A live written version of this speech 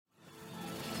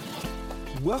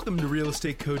Welcome to Real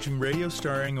Estate Coaching Radio,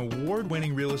 starring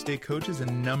award-winning real estate coaches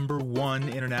and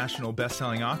 #1 international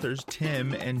best-selling authors,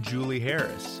 Tim and Julie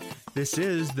Harris. This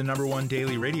is the #1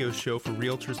 daily radio show for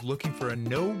realtors looking for a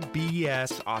no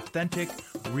BS, authentic,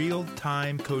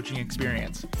 real-time coaching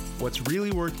experience. What's really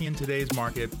working in today's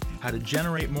market, how to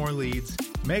generate more leads,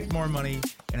 make more money,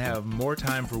 and have more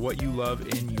time for what you love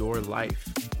in your life.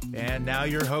 And now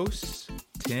your hosts,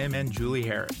 Tim and Julie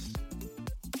Harris.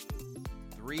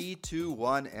 3, 2,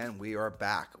 1, and we are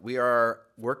back. We are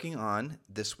working on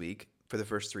this week, for the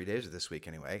first 3 days of this week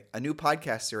anyway, a new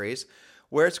podcast series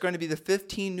where it's going to be the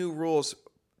 15 new rules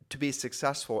to be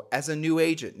successful as a new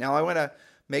agent. Now, I want to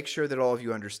make sure that all of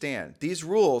you understand. These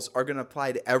rules are going to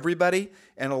apply to everybody,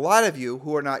 and a lot of you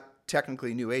who are not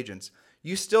technically new agents,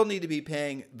 you still need to be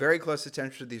paying very close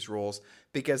attention to these rules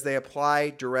because they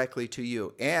apply directly to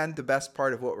you. And the best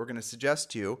part of what we're going to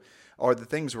suggest to you, or the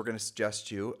things we're going to suggest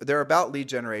to you, they're about lead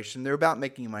generation, they're about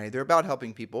making money, they're about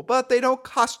helping people, but they don't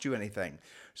cost you anything.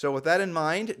 So with that in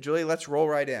mind, Julie, let's roll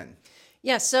right in.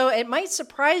 Yeah, so it might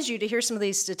surprise you to hear some of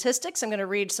these statistics. I'm going to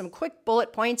read some quick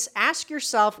bullet points. Ask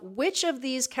yourself, which of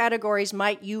these categories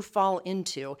might you fall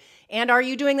into? And are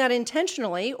you doing that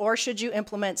intentionally, or should you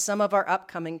implement some of our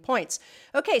upcoming points?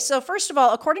 Okay, so first of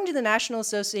all, according to the National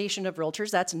Association of Realtors,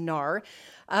 that's NAR,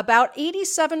 about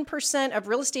 87% of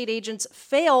real estate agents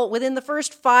fail within the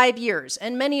first 5 years,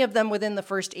 and many of them within the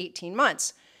first 18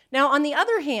 months. Now, on the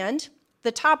other hand,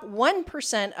 the top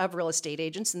 1% of real estate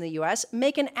agents in the U.S.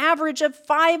 make an average of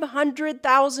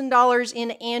 $500,000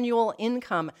 in annual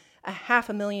income,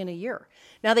 $500,000 a year.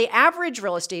 Now, the average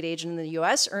real estate agent in the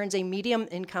U.S. earns a median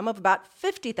income of about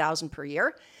 $50,000 per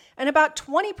year, and about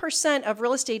 20% of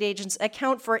real estate agents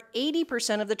account for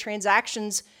 80% of the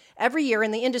transactions every year in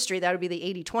the industry. That would be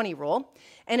the 80-20 rule.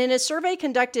 And in a survey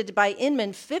conducted by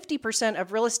Inman, 50%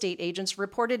 of real estate agents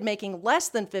reported making less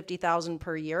than $50,000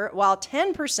 per year, while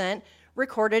 10%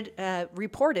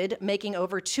 reported making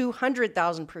over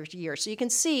 $200,000 per year. So you can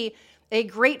see a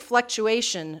great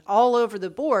fluctuation all over the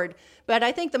board. But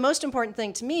I think the most important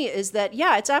thing to me is that,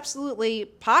 yeah, it's absolutely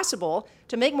possible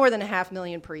to make more than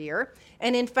 $500,000 per year.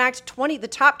 And in fact, the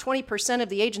top 20% of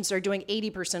the agents are doing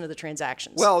 80% of the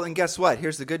transactions. Well, and guess what?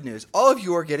 Here's the good news. All of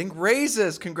you are getting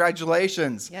raises.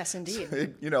 Congratulations. Yes,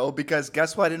 indeed. Because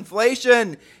guess what?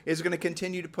 Inflation is going to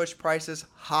continue to push prices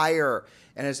higher.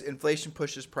 And as inflation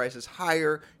pushes prices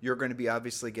higher, you're going to be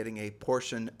obviously getting a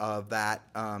portion of that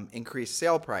increased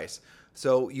sale price.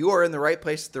 So you are in the right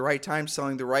place at the right time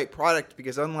selling the right product,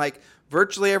 because unlike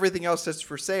virtually everything else that's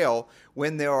for sale,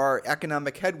 when there are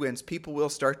economic headwinds, people will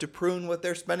start to prune what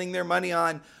they're spending their money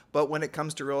on. But when it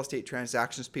comes to real estate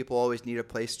transactions, people always need a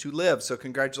place to live. So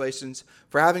congratulations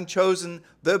for having chosen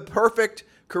the perfect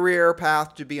career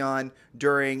path to be on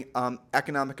during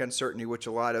economic uncertainty, which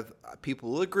a lot of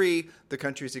people will agree the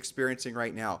country is experiencing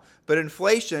right now. But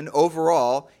inflation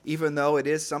overall, even though it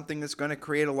is something that's going to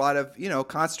create a lot of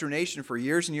consternation for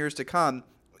years and years to come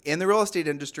in the real estate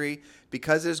industry,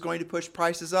 because it is going to push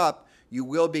prices up, you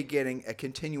will be getting a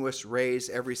continuous raise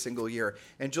every single year.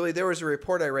 And Julie, there was a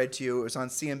report I read to you, it was on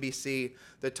CNBC,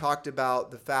 that talked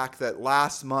about the fact that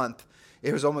last month,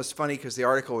 it was almost funny because the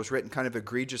article was written kind of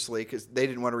egregiously because they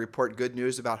didn't want to report good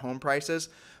news about home prices.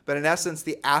 But in essence,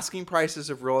 the asking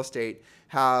prices of real estate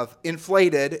have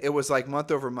inflated. It was like month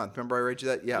over month. Remember I read you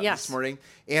that? Yeah, yes. This morning.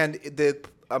 And the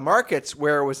markets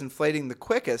where it was inflating the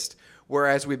quickest,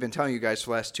 whereas we've been telling you guys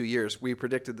for the last 2 years, we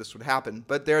predicted this would happen.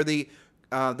 But they're the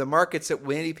markets that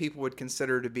many people would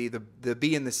consider to be the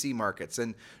B and the C markets.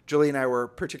 And Julie and I were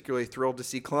particularly thrilled to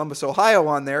see Columbus, Ohio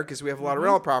on there because we have a lot of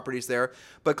rental properties there.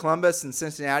 But Columbus and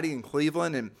Cincinnati and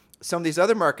Cleveland and some of these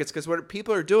other markets, because what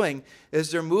people are doing is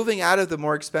they're moving out of the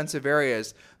more expensive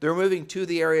areas. They're moving to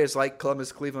the areas like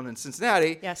Columbus, Cleveland, and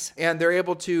Cincinnati. Yes. And they're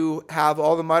able to have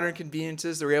all the modern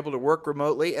conveniences. They're able to work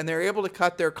remotely, and they're able to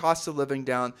cut their cost of living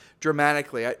down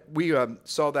dramatically. We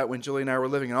saw that when Julie and I were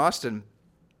living in Austin.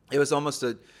 It was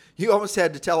you almost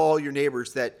had to tell all your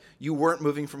neighbors that you weren't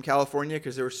moving from California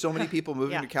because there were so many people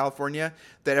moving to California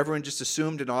that everyone just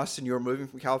assumed in Austin you were moving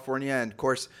from California. And of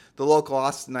course, the local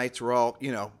Austinites were all,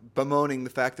 bemoaning the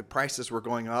fact that prices were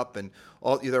going up and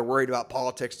they're worried about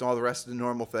politics and all the rest of the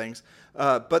normal things.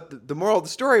 But the moral of the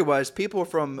story was people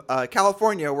from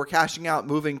California were cashing out,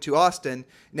 moving to Austin.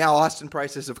 Now Austin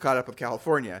prices have caught up with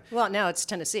California. Well, now it's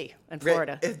Tennessee and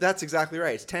Florida. That's exactly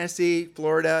right. It's Tennessee,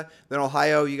 Florida, then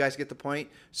Ohio. You guys get the point.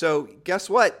 So guess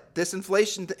what? This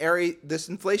inflation that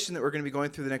we're going to be going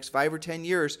through the next 5 or 10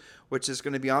 years, which is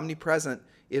going to be omnipresent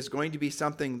is going to be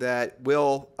something that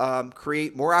will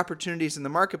create more opportunities in the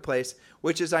marketplace,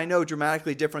 which is, I know,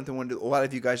 dramatically different than what a lot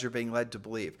of you guys are being led to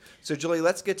believe. So, Julie,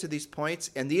 let's get to these points.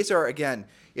 And these are, again,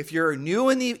 if you're new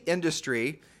in the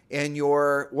industry and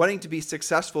you're wanting to be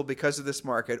successful because of this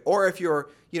market, or if you're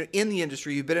in the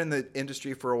industry, you've been in the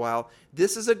industry for a while,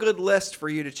 this is a good list for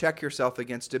you to check yourself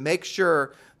against to make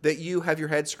sure that you have your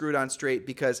head screwed on straight,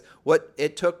 because what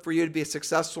it took for you to be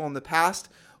successful in the past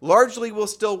largely will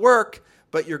still work,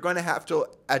 but you're going to have to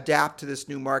adapt to this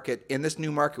new market, and this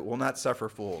new market will not suffer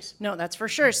fools. No, that's for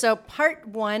sure. So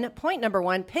point number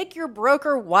one, pick your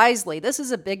broker wisely. This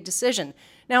is a big decision.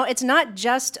 Now, it's not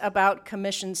just about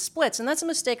commission splits, and that's a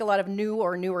mistake a lot of new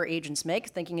or newer agents make,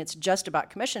 thinking it's just about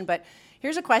commission. But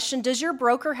here's a question. Does your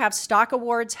broker have stock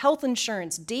awards, health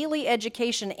insurance, daily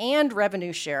education, and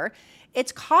revenue share?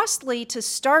 It's costly to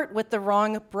start with the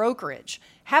wrong brokerage.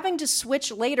 Having to switch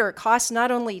later costs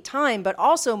not only time, but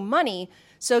also money.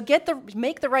 So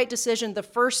make the right decision the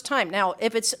first time. Now,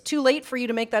 if it's too late for you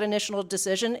to make that initial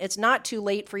decision, it's not too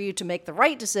late for you to make the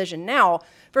right decision now.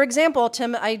 For example,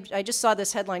 Tim, I just saw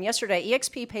this headline yesterday.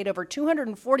 eXp paid over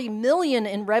 $240 million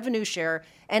in revenue share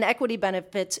and equity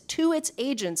benefits to its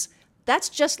agents. That's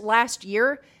just last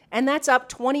year. And that's up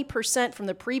 20% from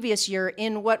the previous year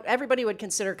in what everybody would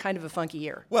consider kind of a funky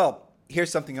year. Well,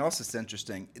 here's something else that's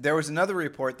interesting. There was another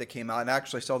report that came out, and I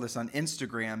actually saw this on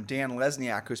Instagram. Dan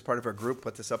Lesniak, who's part of our group,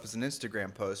 put this up as an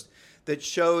Instagram post that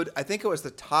showed, I think it was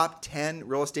the top 10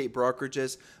 real estate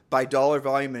brokerages by dollar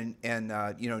volume and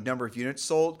number of units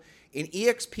sold. And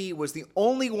eXp was the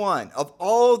only one of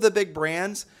all the big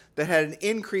brands that had an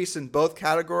increase in both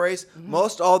categories. Mm-hmm.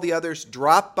 Most all the others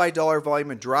dropped by dollar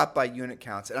volume and dropped by unit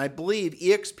counts. And I believe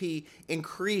eXp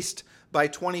increased by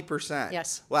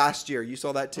 20% last year. You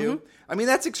saw that too? Mm-hmm. I mean,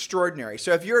 that's extraordinary.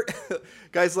 So if you're,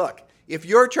 guys, look, if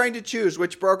you're trying to choose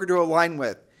which broker to align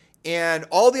with, and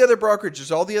all the other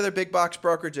brokerages, all the other big box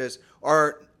brokerages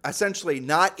are essentially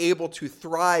not able to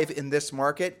thrive in this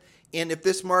market, and if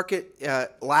this market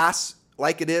lasts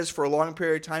like it is for a long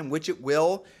period of time, which it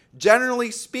will,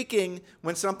 generally speaking,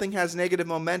 when something has negative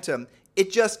momentum,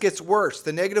 it just gets worse.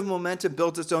 The negative momentum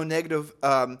builds its own negative,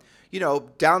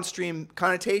 downstream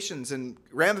connotations and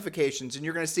ramifications, and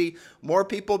you're going to see more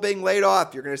people being laid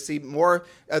off. You're going to see more,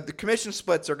 the commission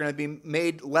splits are going to be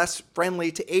made less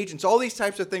friendly to agents. All these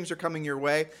types of things are coming your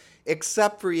way,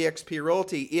 except for eXp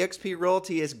Realty. eXp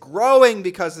Realty is growing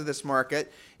because of this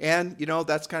market, and,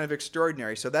 that's kind of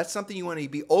extraordinary. So that's something you want to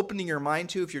be opening your mind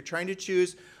to if you're trying to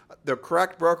choose the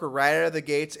correct broker right out of the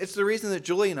gates. It's the reason that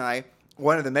Julie and I,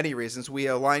 one of the many reasons, we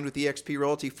aligned with eXp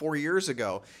Realty 4 years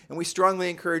ago, and we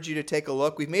strongly encourage you to take a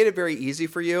look. We've made it very easy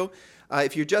for you.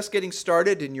 If you're just getting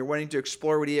started and you're wanting to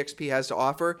explore what eXp has to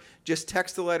offer, just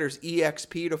text the letters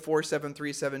EXP to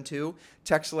 47372.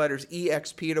 Text the letters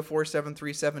EXP to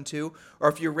 47372. Or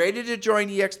if you're ready to join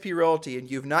eXp Realty and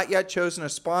you've not yet chosen a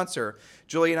sponsor,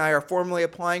 Julie and I are formally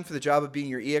applying for the job of being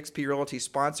your eXp Realty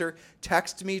sponsor.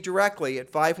 Text me directly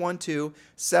at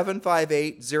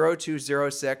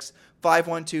 512-758-0206.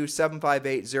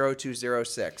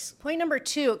 512-758-0206. Point number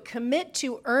two, commit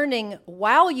to earning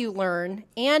while you learn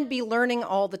and be learning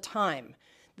all the time.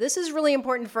 This is really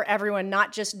important for everyone,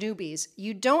 not just newbies.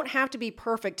 You don't have to be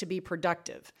perfect to be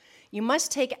productive. You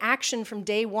must take action from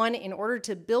day one in order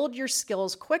to build your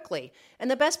skills quickly.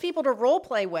 And the best people to role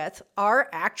play with are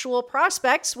actual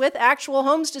prospects with actual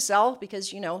homes to sell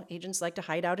because, agents like to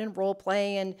hide out in role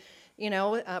play and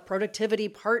productivity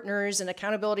partners and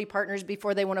accountability partners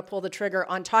before they want to pull the trigger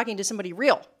on talking to somebody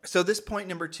real. So this point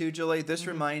number two, Julie, this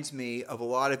reminds me of a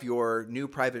lot of your new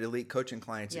private elite coaching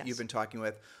clients that you've been talking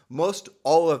with. Most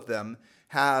all of them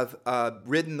have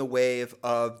ridden the wave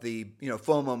of the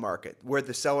FOMO market, where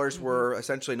the sellers were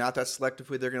essentially not that selective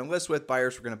who they're going to list with.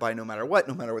 Buyers were going to buy no matter what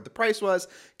the price was,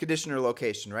 condition or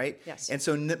location, right? Yes. And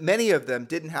so many of them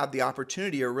didn't have the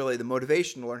opportunity or really the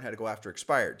motivation to learn how to go after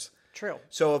expireds. True.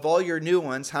 So of all your new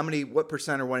ones, what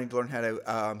percent are wanting to learn how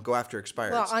to go after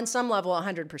expireds? Well, on some level,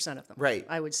 100% of them. Right.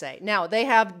 I would say. Now, they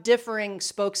have differing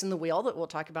spokes in the wheel that we'll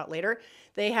talk about later.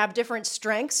 They have different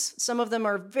strengths. Some of them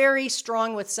are very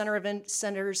strong with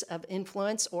centers of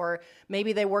influence, or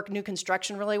maybe they work new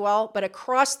construction really well. But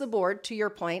across the board, to your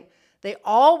point, they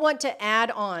all want to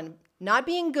add on not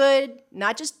being good,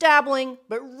 not just dabbling,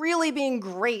 but really being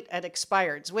great at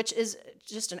expireds, which is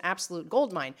just an absolute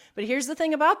goldmine. But here's the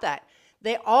thing about that.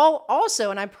 They all also,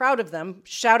 and I'm proud of them,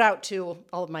 shout out to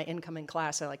all of my incoming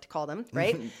class, I like to call them,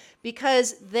 right?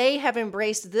 Because they have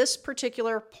embraced this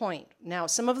particular point. Now,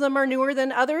 some of them are newer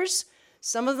than others.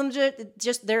 Some of them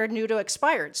they're new to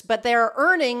expireds, but they are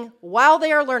earning while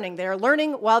they are learning. They are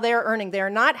learning while they are earning. They are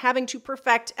not having to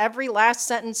perfect every last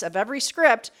sentence of every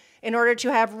script in order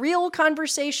to have real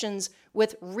conversations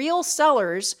with real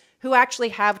sellers who actually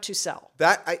have to sell.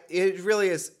 It really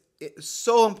is. It's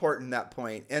so important, that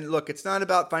point. And look, it's not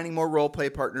about finding more role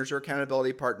play partners or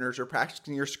accountability partners or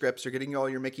practicing your scripts or getting all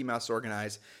your Mickey Mouse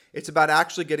organized. It's about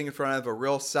actually getting in front of a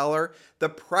real seller. The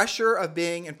pressure of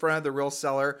being in front of the real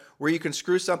seller, where you can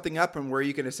screw something up and where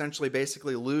you can essentially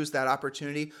basically lose that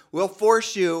opportunity, will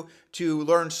force you to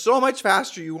learn so much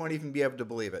faster you won't even be able to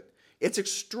believe it. It's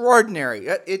extraordinary.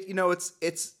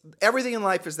 It's everything in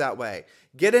life is that way.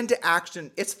 Get into action.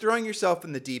 It's throwing yourself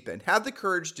in the deep end. Have the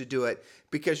courage to do it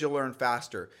because you'll learn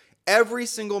faster. Every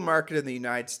single market in the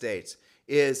United States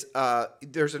is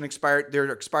there's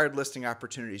expired listing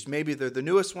opportunities. Maybe they're the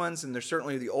newest ones and they're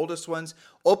certainly the oldest ones.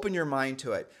 Open your mind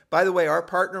to it. By the way, our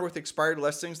partner with expired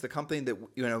listings, the company that,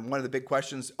 one of the big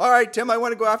questions, all right, Tim, I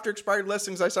want to go after expired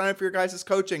listings. I signed up for your guys'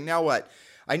 coaching. Now what?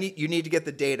 You need to get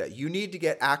the data. You need to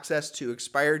get access to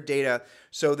expired data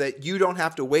so that you don't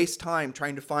have to waste time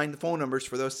trying to find the phone numbers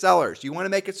for those sellers. You want to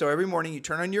make it so every morning you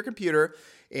turn on your computer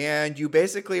and you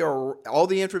basically are all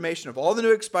the information of all the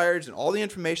new expireds and all the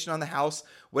information on the house,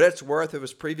 what it's worth, it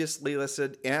was previously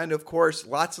listed, and of course,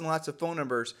 lots and lots of phone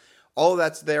numbers. All of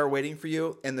that's there waiting for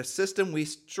you. And the system we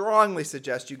strongly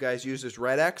suggest you guys use is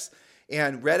RedX.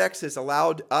 And RedX has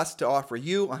allowed us to offer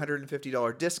you a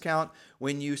 $150 discount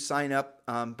when you sign up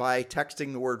by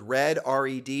texting the word RED,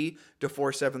 R-E-D, to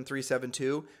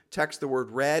 47372. Text the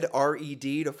word RED,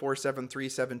 R-E-D, to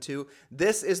 47372.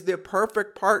 This is the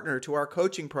perfect partner to our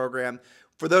coaching program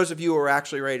for those of you who are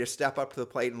actually ready to step up to the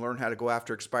plate and learn how to go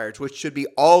after expireds, which should be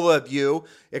all of you.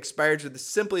 Expireds are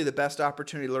simply the best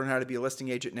opportunity to learn how to be a listing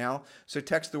agent now. So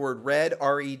text the word RED,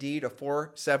 R-E-D, to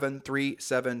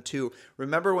 47372.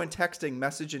 Remember, when texting,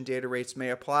 message and data rates may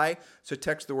apply. So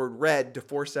text the word RED to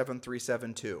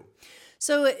 47372.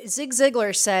 So Zig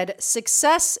Ziglar said,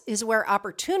 success is where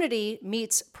opportunity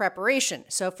meets preparation.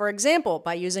 So for example,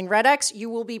 by using RedX, you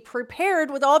will be prepared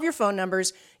with all of your phone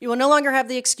numbers. You will no longer have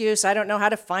the excuse, I don't know how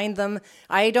to find them.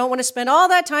 I don't want to spend all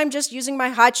that time just using my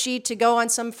hot sheet to go on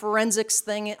some forensics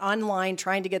thing online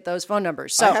trying to get those phone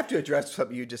numbers. So I have to address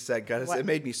something you just said, guys. It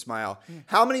made me smile.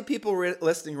 How many people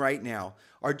listening right now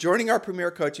are joining our Premier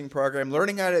Coaching Program,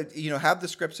 learning how to, have the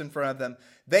scripts in front of them?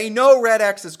 They know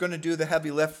RedX is going to do the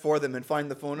heavy lift for them and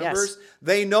find the phone numbers. Yes.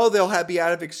 They know they'll be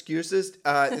out of excuses,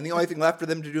 and the only thing left for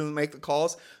them to do is make the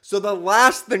calls. So the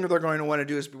last thing they're going to want to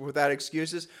do is be without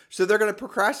excuses. So they're going to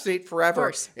procrastinate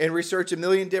forever and research a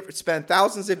million different, spend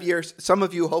thousands of years. Some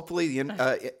of you, hopefully,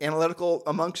 the analytical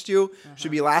amongst you,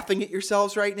 should be laughing at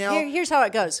yourselves right now. Here's how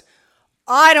it goes.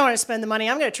 I don't want to spend the money.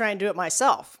 I'm going to try and do it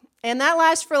myself. And that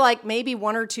lasts for maybe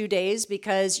 1 or 2 days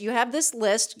because you have this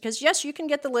list. Because yes, you can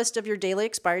get the list of your daily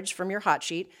expireds from your hot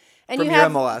sheet. And from your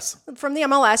MLS. From the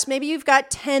MLS. Maybe you've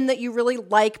got 10 that you really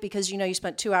like because you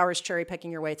spent 2 hours cherry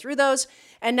picking your way through those.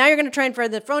 And now you're going to try and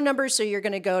find the phone numbers. So you're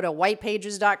going to go to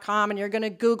whitepages.com and you're going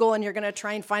to Google and you're going to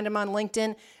try and find them on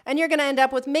LinkedIn. And you're going to end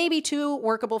up with maybe 2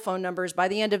 workable phone numbers by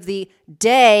the end of the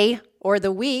day or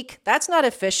the week. That's not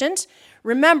efficient.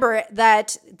 Remember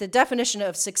that the definition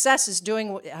of success is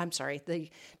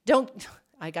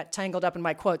I got tangled up in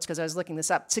my quotes because I was looking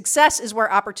this up. Success is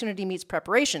where opportunity meets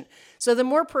preparation. So the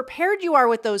more prepared you are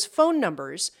with those phone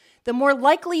numbers, the more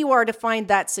likely you are to find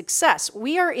that success.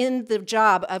 We are in the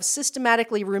job of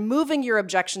systematically removing your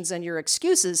objections and your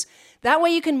excuses. That way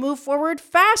you can move forward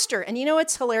faster. And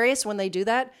it's hilarious when they do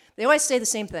that. They always say the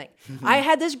same thing. Mm-hmm. I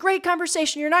had this great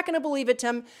conversation. You're not going to believe it,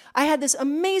 Tim. I had this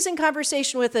amazing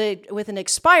conversation with an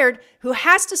expired who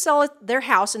has to sell their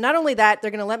house. And not only that,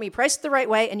 they're going to let me price it the right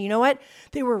way. And you know what?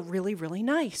 They were really, really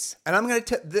nice. And I'm going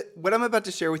to what I'm about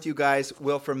to share with you guys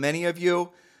will, for many of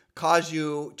you, cause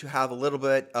you to have a little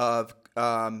bit of,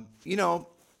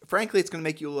 frankly, it's going to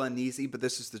make you a little uneasy, but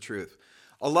this is the truth.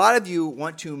 A lot of you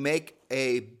want to make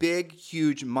a big,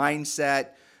 huge mindset,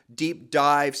 deep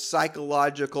dive,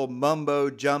 psychological mumbo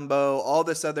jumbo, all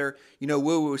this other,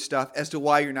 woo-woo stuff as to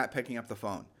why you're not picking up the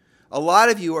phone. A lot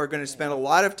of you are going to spend a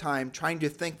lot of time trying to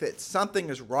think that something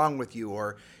is wrong with you,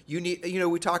 or you need,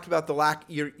 we talked about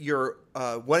the you're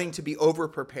wanting to be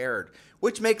over-prepared,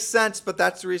 which makes sense, but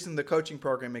that's the reason the coaching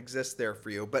program exists there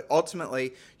for you. But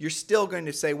ultimately, you're still going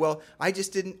to say, well, I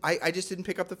just didn't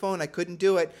pick up the phone. I couldn't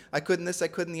do it. I couldn't this, I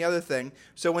couldn't the other thing.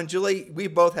 So when Julie, we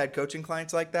both had coaching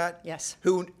clients like that. Yes.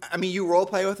 You role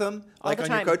play with them, all the on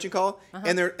time. Your coaching call,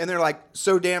 and they're like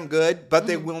so damn good, but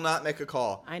they will not make a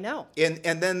call. I know. And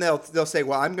then they'll say,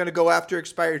 well, I'm going to go after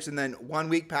expireds, and then 1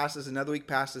 week passes, another week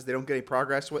passes, they don't get any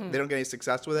progress with, they don't get any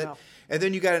success with it. No. And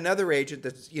then you got another agent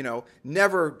that's,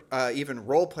 never even even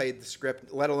role played the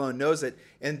script, let alone knows it,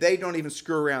 and they don't even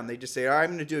screw around. They just say, all right, I'm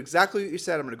going to do exactly what you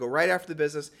said. I'm going to go right after the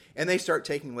business, and they start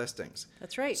taking listings.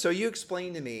 That's right. So you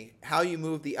explain to me how you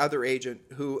move the other agent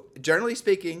who, generally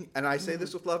speaking, and I say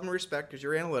this with love and respect because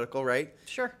you're analytical, right?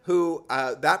 Sure. Who,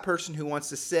 that person who wants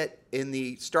to sit in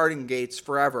the starting gates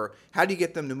forever, how do you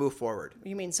get them to move forward?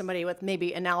 You mean somebody with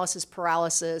maybe analysis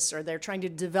paralysis, or they're trying to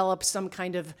develop some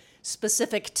kind of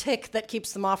specific tick that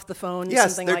keeps them off the phone,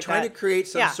 Yes, something they're like trying that. to create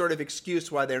some sort of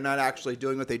excuse why they're not actually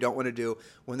doing what they don't want to do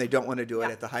when they don't want to do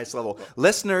it at the highest level.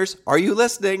 Listeners, are you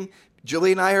listening?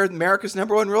 Julie and I are America's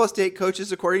 #1 real estate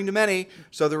coaches, according to many.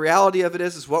 So the reality of it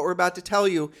is what we're about to tell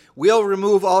you. We'll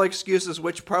remove all excuses,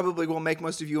 which probably will make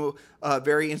most of you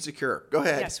very insecure. Go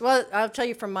ahead. Yes, well, I'll tell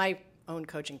you from my own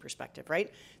coaching perspective,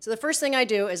 right? So the first thing I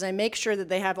do is I make sure that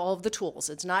they have all of the tools.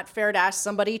 It's not fair to ask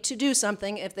somebody to do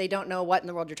something if they don't know what in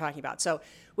the world you're talking about. So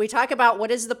we talk about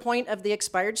what is the point of the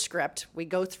expired script. We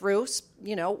go through,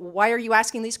 why are you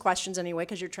asking these questions anyway?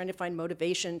 Because you're trying to find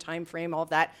motivation, time frame, all of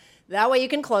that. That way you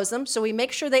can close them. So we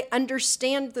make sure they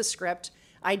understand the script.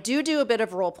 I do a bit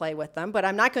of role play with them, but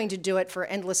I'm not going to do it for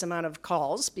endless amount of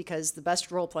calls because the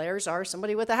best role players are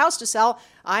somebody with a house to sell.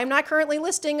 I'm not currently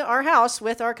listing our house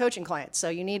with our coaching clients, so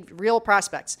you need real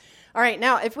prospects. All right,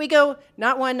 now if we go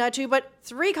not 1, not 2, but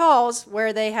 3 calls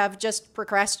where they have just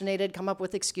procrastinated, come up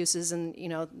with excuses, and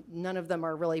none of them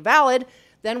are really valid,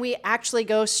 then we actually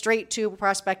go straight to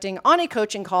prospecting on a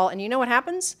coaching call, and you know what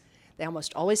happens? They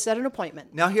almost always set an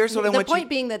appointment. Now, here's what I want you... The point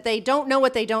being that they don't know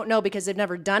what they don't know because they've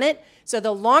never done it. So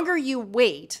the longer you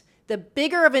wait, the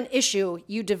bigger of an issue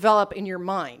you develop in your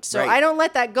mind. So I don't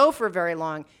let that go for very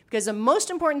long because the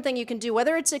most important thing you can do,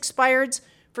 whether it's expireds,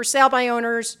 for sale by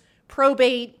owners,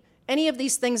 probate, any of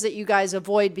these things that you guys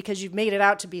avoid because you've made it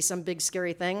out to be some big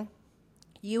scary thing,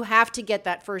 you have to get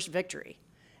that first victory.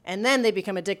 And then they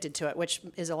become addicted to it, which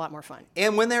is a lot more fun.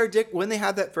 And when when they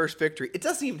have that first victory, it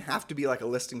doesn't even have to be like a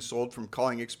listing sold from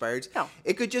calling expireds. No.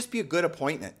 It could just be a good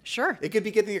appointment. Sure. It could be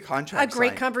getting a contract A great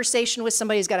signed. conversation with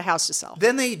somebody who's got a house to sell.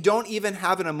 Then they don't even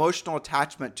have an emotional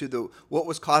attachment to what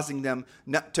was causing them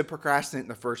not to procrastinate in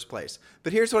the first place.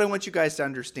 But here's what I want you guys to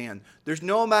understand. There's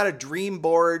no amount of dream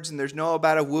boards and there's no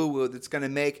amount of woo-woo that's going to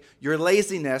make your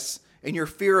laziness and your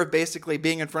fear of basically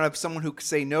being in front of someone who can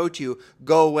say no to you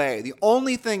go away. The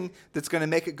only thing that's going to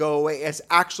make it go away is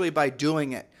actually by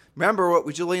doing it. Remember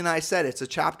what Julie and I said. It's a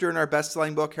chapter in our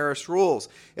best-selling book, Harris Rules.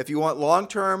 If you want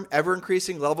long-term,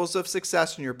 ever-increasing levels of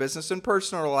success in your business and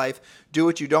personal life, do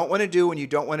what you don't want to do when you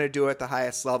don't want to do it at the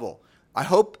highest level.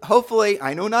 Hopefully,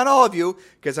 I know not all of you,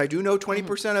 because I do know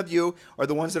 20% of you are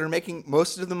the ones that are making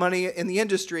most of the money in the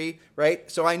industry,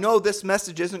 right? So I know this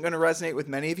message isn't going to resonate with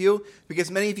many of you because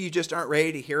many of you just aren't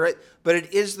ready to hear it, but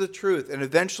it is the truth, and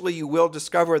eventually you will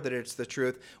discover that it's the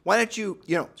truth. Why don't you,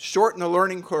 shorten the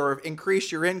learning curve,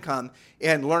 increase your income,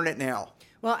 and learn it now?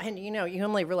 Well, and you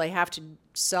only really have to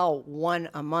sell 1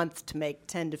 a month to make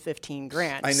 10 to 15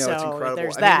 grand. I know, so it's incredible.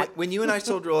 There's that. When you and I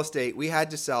sold real estate, we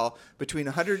had to sell between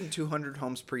 100 and 200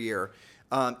 homes per year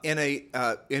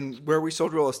in where we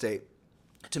sold real estate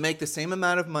to make the same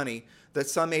amount of money that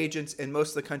some agents in most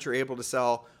of the country are able to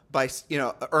sell by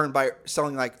earn by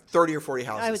selling like 30 or 40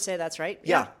 houses. I would say that's right.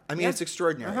 Yeah. I mean, it's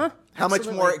extraordinary. How much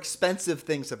more expensive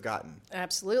things have gotten.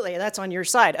 Absolutely. That's on your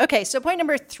side. Okay, so point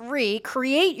number 3,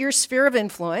 create your sphere of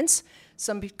influence.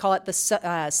 Some people call it the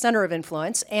center of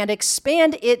influence, and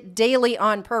expand it daily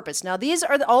on purpose. Now, these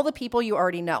are all the people you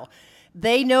already know.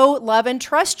 They know, love, and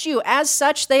trust you. As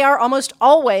such, they are almost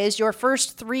always your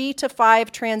first 3 to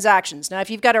 5 transactions. Now,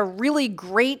 if you've got a really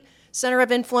great center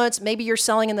of influence, maybe you're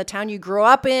selling in the town you grew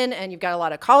up in and you've got a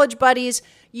lot of college buddies,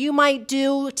 you might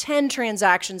do 10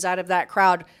 transactions out of that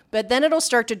crowd, but then it'll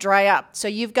start to dry up. So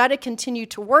you've got to continue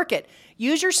to work it.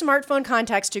 Use your smartphone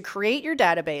contacts to create your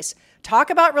database. Talk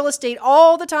about real estate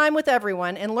all the time with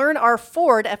everyone and learn our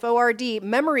Ford, F-O-R-D,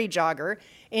 memory jogger.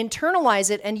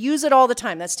 Internalize it and use it all the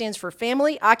time. That stands for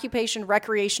family, occupation,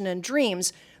 recreation, and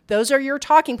dreams. Those are your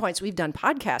talking points. We've done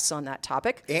podcasts on that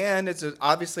topic. And it's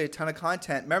obviously a ton of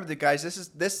content. Remember, guys,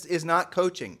 this is not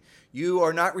coaching. You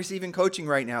are not receiving coaching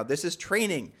right now. This is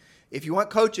training. If you want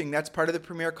coaching, that's part of the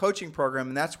Premier Coaching Program,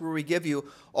 and that's where we give you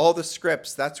all the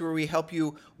scripts. That's where we help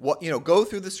you, go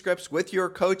through the scripts with your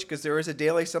coach, because there is a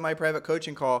daily semi-private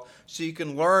coaching call, so you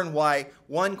can learn why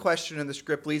one question in the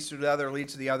script leads to the other,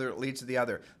 leads to the other, leads to the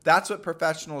other. That's what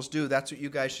professionals do. That's what you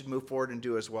guys should move forward and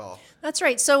do as well. That's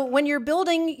right. So when you're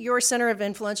building your center of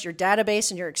influence, your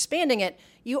database, and you're expanding it,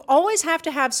 You always have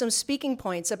to have some speaking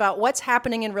points about what's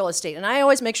happening in real estate. And I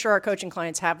always make sure our coaching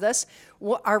clients have this.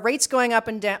 Are rates going up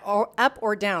and down, or up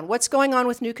or down? What's going on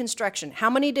with new construction?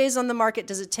 How many days on the market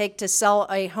does it take to sell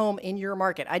a home in your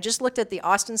market? I just looked at the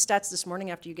Austin stats this morning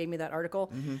after you gave me that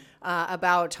article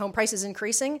about home prices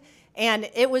increasing. And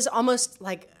it was almost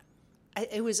like,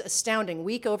 it was astounding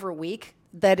week over week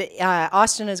that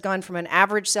Austin has gone from an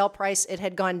average sale price. It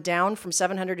had gone down from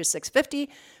 700 to 650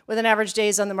 with an average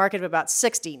days on the market of about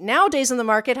 60. Now days on the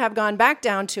market have gone back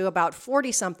down to about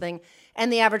 40 something,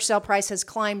 and the average sale price has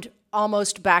climbed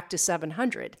almost back to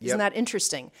 700. Isn't that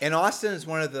interesting? And Austin is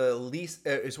one of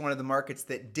the markets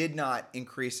that did not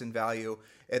increase in value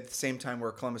at the same time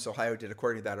where Columbus, Ohio did,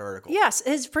 according to that article. Yes,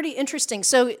 it's pretty interesting.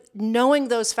 So knowing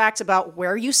those facts about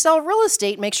where you sell real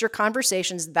estate makes your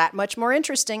conversations that much more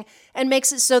interesting and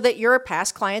makes it so that your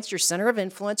past clients, your center of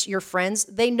influence, your friends,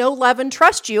 they know, love, and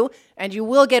trust you, and you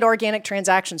will get organic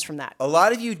transactions from that. A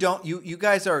lot of you don't. You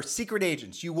guys are secret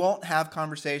agents. You won't have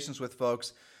conversations with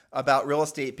folks about real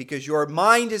estate because your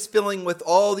mind is filling with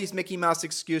all these Mickey Mouse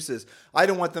excuses. I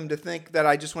don't want them to think that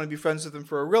I just want to be friends with them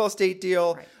for a real estate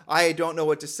deal. Right. I don't know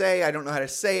what to say. I don't know how to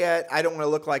say it. I don't want to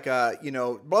look like a,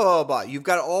 blah, blah, blah. You've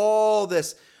got all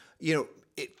this,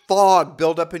 fog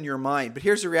build up in your mind. But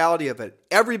here's the reality of it.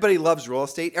 Everybody loves real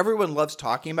estate. Everyone loves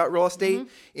talking about real estate.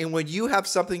 Mm-hmm. And when you have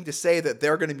something to say that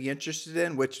they're going to be interested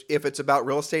in, which if it's about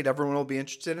real estate, everyone will be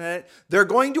interested in it, they're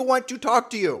going to want to talk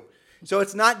to you. So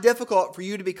it's not difficult for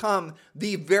you to become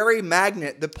the very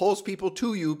magnet that pulls people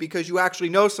to you because you actually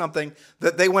know something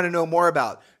that they want to know more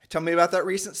about. Tell me about that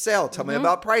recent sale. Tell me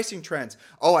about pricing trends.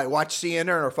 Oh, I watched CNN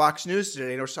or Fox News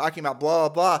today and it was talking about blah,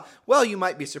 blah, blah. Well, you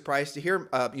might be surprised to hear,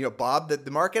 Bob, that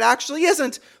the market actually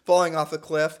isn't falling off a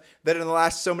cliff, that in the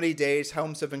last so many days,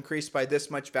 homes have increased by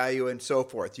this much value and so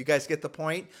forth. You guys get the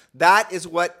point? That is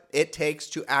what it takes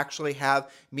to actually have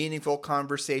meaningful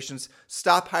conversations.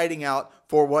 Stop hiding out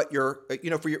for what you're,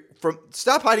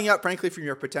 stop hiding out, frankly, from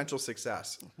your potential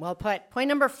success. Well put. Point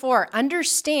number 4,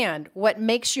 understand what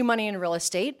makes you money in real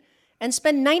estate and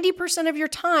spend 90% of your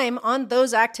time on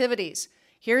those activities.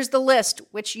 Here's the list,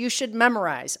 which you should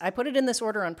memorize. I put it in this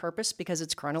order on purpose because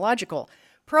it's chronological.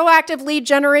 Proactive lead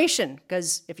generation,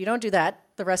 because if you don't do that,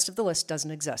 the rest of the list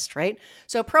doesn't exist, right?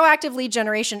 So proactive lead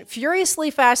generation,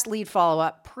 furiously fast lead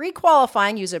follow-up,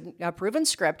 pre-qualifying, use a proven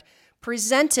script,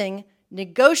 presenting,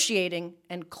 negotiating,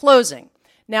 and closing.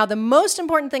 Now, the most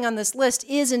important thing on this list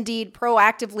is indeed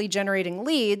proactively generating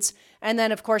leads, and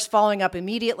then, of course, following up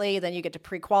immediately. Then you get to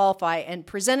pre-qualify and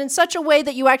present in such a way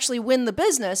that you actually win the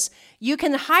business. You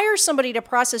can hire somebody to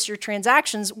process your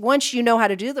transactions once you know how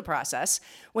to do the process.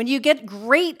 When you get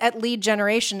great at lead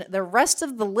generation, the rest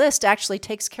of the list actually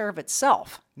takes care of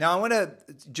itself. Now,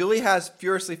 Julie has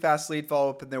furiously fast lead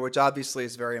follow-up in there, which obviously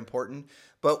is very important.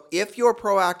 But if you're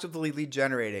proactively lead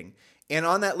generating, and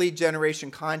on that lead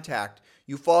generation contact,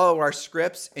 you follow our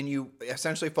scripts and you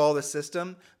essentially follow the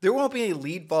system, there won't be any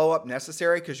lead follow-up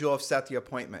necessary because you'll have set the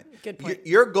appointment. Good point.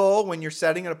 Your goal when you're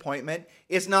setting an appointment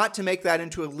is not to make that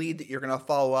into a lead that you're going to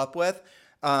follow up with.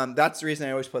 That's the reason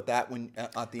I always put that when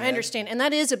at the end. I understand. And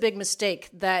that is a big mistake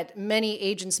that many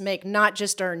agents make, not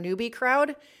just our newbie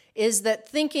crowd, is that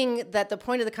thinking that the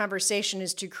point of the conversation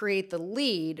is to create the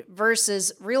lead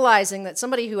versus realizing that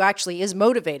somebody who actually is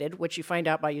motivated, which you find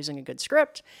out by using a good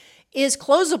script, is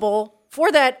closable for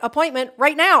that appointment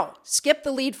right now. Skip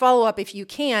the lead follow-up if you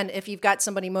can, if you've got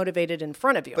somebody motivated in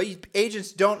front of you. But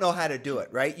agents don't know how to do it,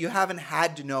 right? You haven't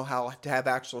had to know how to have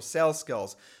actual sales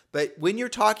skills. But when you're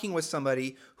talking with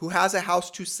somebody who has a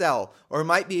house to sell or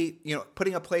might be,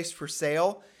 putting a place for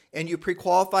sale, and you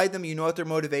pre-qualified them, you know what their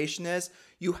motivation is,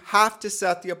 you have to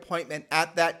set the appointment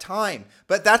at that time.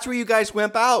 But that's where you guys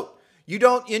wimp out. You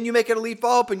don't, and you make it a lead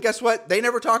follow-up, and guess what? They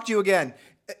never talk to you again.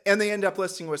 And they end up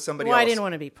listing with somebody else. Well, I didn't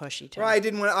want to be pushy, Tim. Well,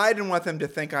 I didn't want them to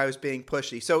think I was being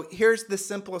pushy. So here's the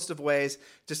simplest of ways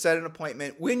to set an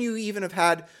appointment. When you even have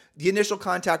had the initial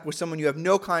contact with someone you have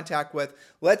no contact with,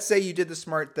 let's say you did the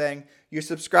smart thing. You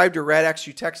subscribe to RedX.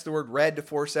 You text the word RED to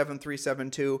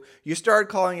 47372. You start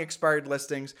calling expired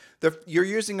listings. You're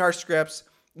using our scripts.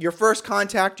 Your first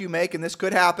contact you make, and this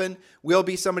could happen, will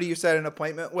be somebody you set an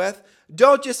appointment with.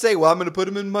 Don't just say, well, I'm going to put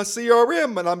them in my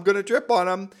CRM and I'm going to trip on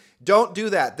them. Don't do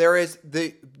that. There is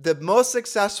the most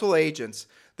successful agents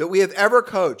that we have ever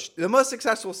coached, the most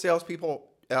successful salespeople,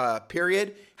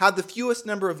 period, have the fewest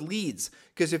number of leads.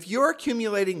 Because if you're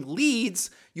accumulating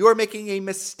leads, you're making a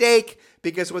mistake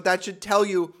because what that should tell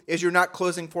you is you're not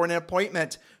closing for an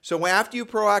appointment. So after you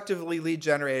proactively lead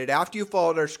generated, after you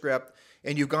followed our script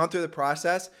and you've gone through the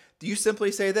process, do you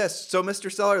simply say this? So,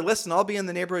 Mr. Seller, listen, I'll be in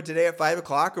the neighborhood today at 5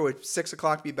 o'clock, or would 6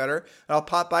 o'clock be better? And I'll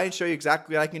pop by and show you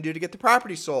exactly what I can do to get the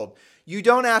property sold. You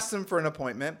don't ask them for an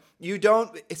appointment. You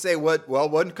don't say,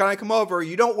 when can I come over?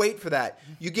 You don't wait for that.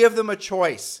 You give them a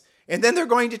choice. And then they're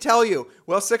going to tell you,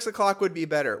 6 o'clock would be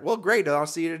better. Well, great. I'll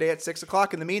see you today at 6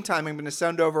 o'clock. In the meantime, I'm going to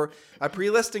send over a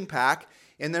pre-listing pack.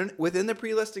 And then within the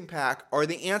pre-listing pack are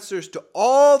the answers to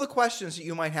all the questions that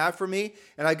you might have for me.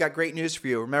 And I've got great news for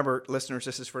you. Remember, listeners,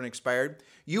 this is for an expired.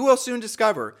 You will soon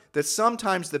discover that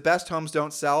sometimes the best homes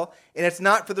don't sell, and it's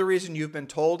not for the reason you've been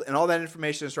told. And all that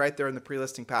information is right there in the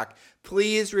pre-listing pack.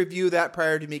 Please review that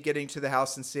prior to me getting to the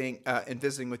house and seeing and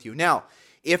visiting with you. Now,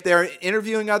 if they're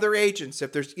interviewing other agents,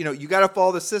 if there's, you got to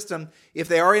follow the system. If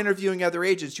they are interviewing other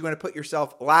agents, you want to put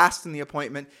yourself last in the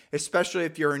appointment, especially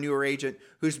if you're a newer agent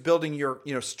who's building your,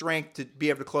 strength to be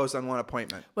able to close on one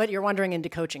appointment. But you're wandering into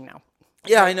coaching now.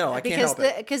 Yeah, I know. I can't help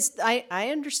it. Because I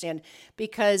understand,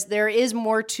 because there is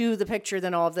more to the picture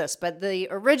than all of this. But the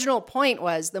original point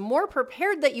was, the more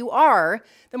prepared that you are,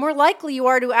 the more likely you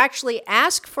are to actually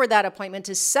ask for that appointment,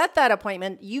 to set that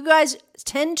appointment. You guys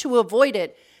tend to avoid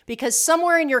it because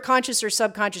somewhere in your conscious or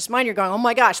subconscious mind, you're going, oh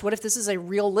my gosh, what if this is a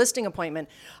real listing appointment?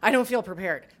 I don't feel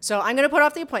prepared. So I'm going to put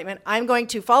off the appointment. I'm going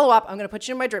to follow up. I'm going to put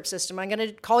you in my drip system. I'm going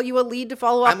to call you a lead to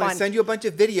follow up on. I'm going to send you a bunch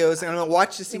of videos, and I'm going to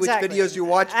watch to see which videos you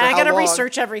watch for how long. I got to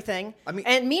research everything.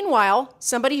 And meanwhile,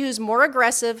 somebody who's more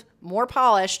aggressive, more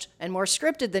polished, and more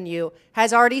scripted than you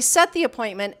has already set the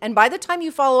appointment. And by the time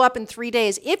you follow up in 3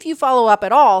 days, if you follow up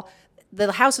at all, the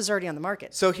house is already on the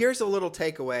market. So here's a little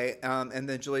takeaway, and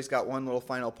then Julie's got one little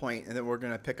final point, and then we're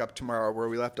going to pick up tomorrow where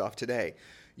we left off today.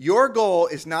 Your goal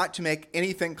is not to make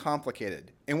anything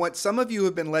complicated. And what some of you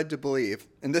have been led to believe,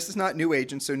 and this is not new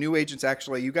agents, so new agents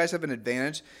actually, you guys have an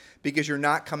advantage because you're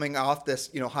not coming off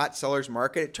this hot seller's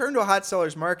market. It turned to a hot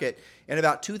seller's market in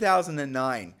about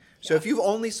 2009. So if you've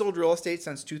only sold real estate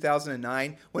since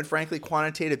 2009, when frankly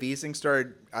quantitative easing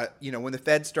started, when the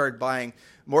Fed started buying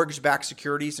mortgage-backed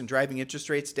securities and driving interest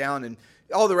rates down and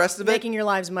all the rest of it. Making your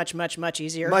lives much, much, much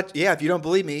easier. Yeah, if you don't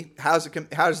believe me, how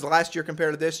does the last year compare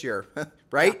to this year?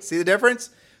 Right? Yeah. See the difference?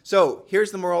 So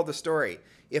here's the moral of the story.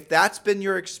 If that's been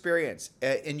your experience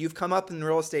and you've come up in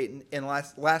real estate in the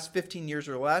last 15 years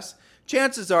or less,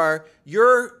 chances are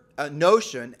your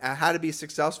notion of how to be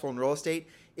successful in real estate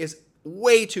is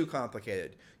way too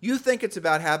complicated. You think it's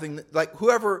about having, like,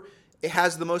 whoever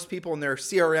has the most people in their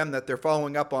CRM that they're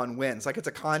following up on wins. Like it's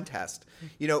a contest.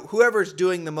 Whoever's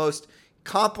doing the most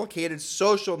complicated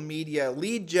social media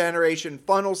lead generation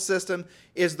funnel system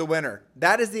is the winner.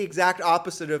 That is the exact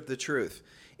opposite of the truth.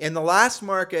 And the last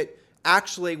market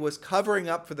actually was covering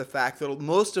up for the fact that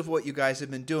most of what you guys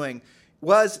have been doing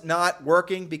was not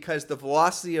working because the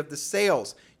velocity of the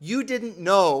sales. You didn't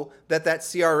know that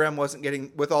CRM wasn't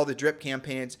getting, with all the drip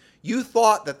campaigns, you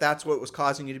thought that that's what was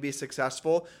causing you to be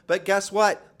successful. But guess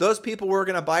what? Those people were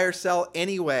going to buy or sell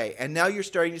anyway. And now you're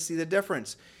starting to see the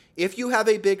difference. If you have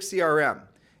a big CRM,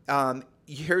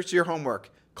 here's your homework.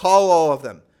 Call all of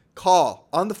them. Call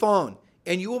on the phone.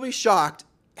 And you will be shocked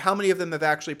how many of them have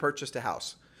actually purchased a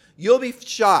house. You'll be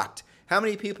shocked how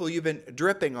many people you've been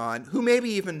dripping on, who maybe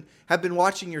even have been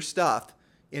watching your stuff,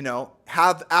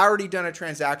 have already done a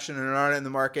transaction and aren't in the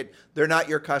market. They're not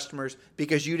your customers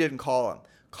because you didn't call them.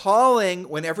 Calling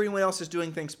when everyone else is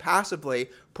doing things passively,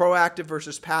 proactive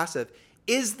versus passive,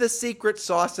 is the secret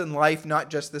sauce in life, not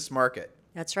just this market.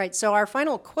 That's right. So our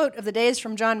final quote of the day is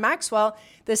from John Maxwell.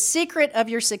 The secret of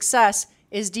your success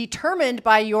is determined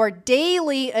by your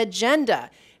daily agenda.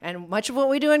 And much of what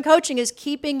we do in coaching is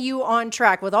keeping you on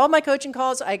track. With all my coaching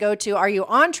calls, I go to, are you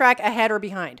on track, ahead, or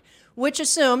behind? Which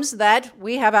assumes that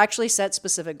we have actually set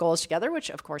specific goals together, which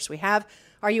of course we have.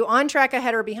 Are you on track,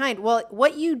 ahead, or behind? Well,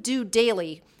 what you do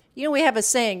daily, we have a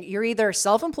saying, you're either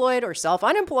self-employed or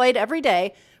self-unemployed every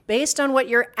day based on what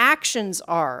your actions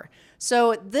are.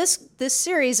 So this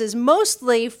series is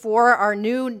mostly for our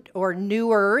new or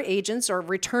newer agents or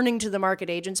returning to the market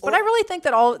agents, but I really think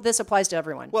that all this applies to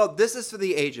everyone. Well, this is for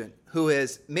the agent who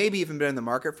has maybe even been in the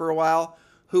market for a while,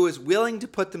 who is willing to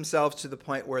put themselves to the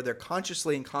point where they're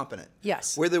consciously incompetent.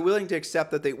 Yes. Where they're willing to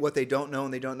accept that what they don't know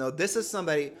and they don't know. This is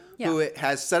somebody who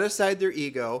has set aside their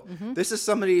ego. Mm-hmm. This is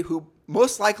somebody who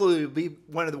most likely will be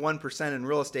one of the 1% in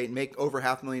real estate and make over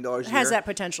 $500,000 a year. Has that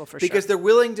potential for sure. Because they're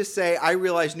willing to say, I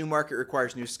realize new market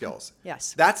requires new skills.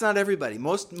 Yes. That's not everybody.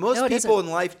 Most people in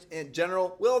life in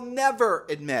general will never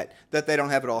admit that they don't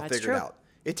have it all figured out.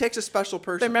 It takes a special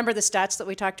person. But remember the stats that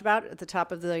we talked about at the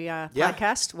top of the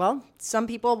podcast? Well, some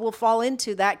people will fall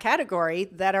into that category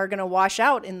that are going to wash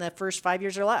out in the first 5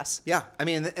 years or less. Yeah. I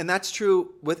mean, and that's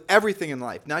true with everything in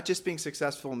life, not just being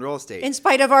successful in real estate. In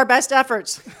spite of our best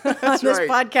efforts on this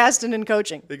podcast and in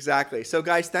coaching. Exactly. So,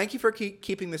 guys, thank you for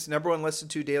keeping this number one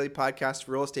listened to daily podcast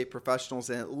for real estate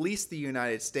professionals in at least the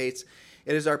United States.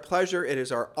 It is our pleasure. It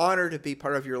is our honor to be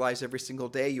part of your lives every single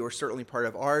day. You are certainly part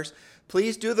of ours.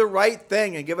 Please do the right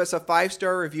thing and give us a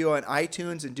 5-star review on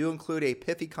iTunes, and do include a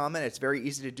pithy comment. It's very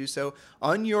easy to do so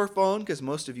on your phone, because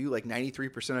most of you, like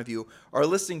 93% of you, are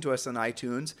listening to us on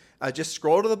iTunes. Just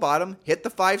scroll to the bottom, hit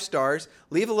the 5 stars,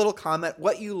 leave a little comment,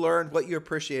 what you learned, what you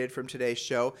appreciated from today's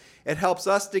show. It helps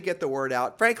us to get the word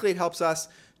out. Frankly, it helps us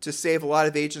to save a lot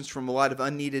of agents from a lot of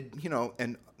unneeded,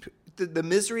 and the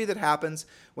misery that happens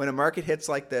when a market hits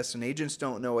like this and agents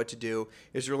don't know what to do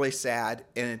is really sad.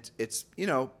 And it's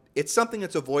something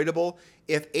that's avoidable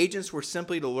if agents were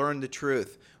simply to learn the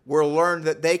truth, were learned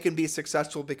that they can be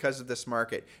successful because of this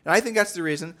market. And I think that's the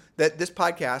reason that this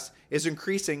podcast is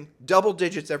increasing double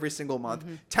digits every single month.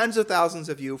 Mm-hmm. Tens of thousands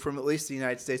of you from at least the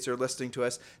United States are listening to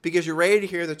us because you're ready to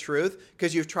hear the truth,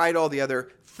 because you've tried all the other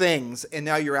things, and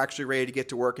now you're actually ready to get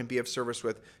to work and be of service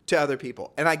to other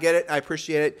people. And I get it, I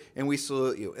appreciate it, and we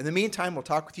salute you. In the meantime, we'll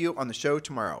talk with you on the show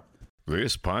tomorrow.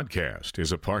 This podcast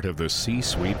is a part of the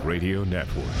C-Suite Radio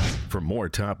Network. For more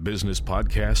top business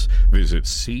podcasts, visit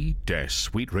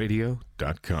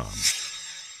c-suiteradio.com.